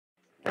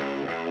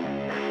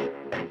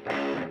Good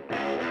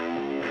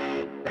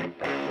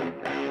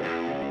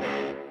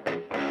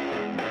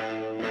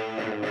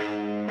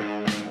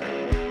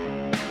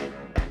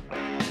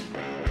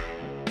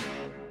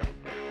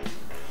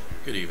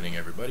evening,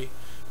 everybody.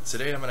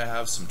 Today I'm going to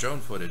have some drone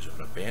footage of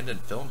an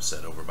abandoned film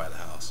set over by the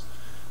house.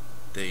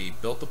 They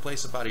built the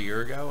place about a year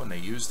ago and they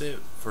used it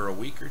for a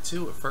week or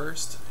two at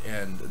first,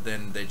 and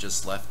then they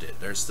just left it.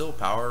 There's still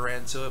power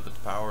ran to it, but the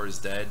power is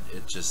dead.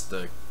 It just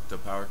the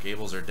power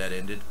cables are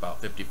dead-ended,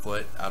 about 50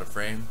 foot out of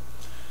frame,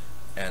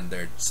 and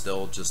they're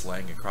still just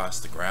laying across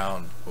the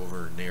ground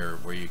over near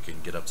where you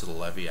can get up to the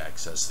levee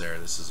access there.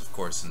 This is, of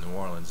course, in New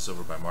Orleans. It's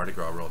over by Mardi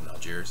Gras Road in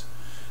Algiers,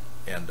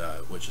 and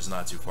which is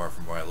not too far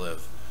from where I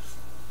live.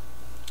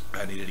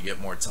 I needed to get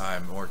more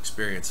time, more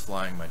experience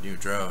flying my new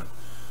drone,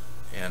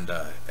 and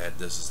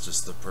this is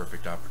just the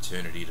perfect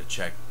opportunity to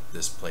check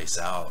this place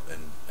out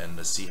and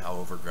to see how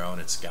overgrown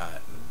it's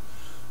got.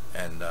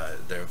 And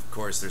there, of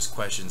course, there's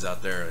questions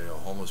out there. You know,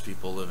 homeless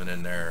people living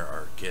in there,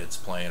 or kids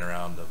playing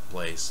around the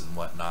place and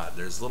whatnot.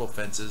 There's little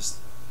fences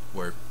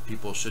where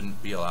people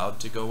shouldn't be allowed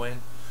to go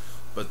in,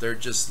 but they're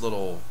just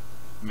little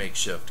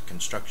makeshift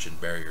construction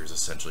barriers.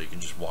 Essentially, you can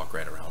just walk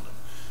right around them,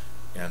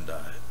 and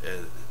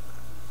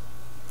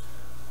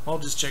well,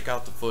 just check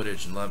out the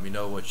footage and let me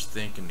know what you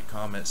think in the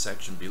comment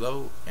section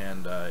below,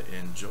 and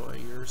enjoy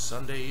your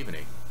Sunday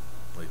evening.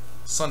 Like,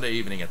 Sunday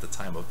evening at the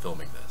time of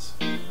filming this.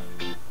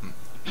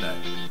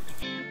 Night.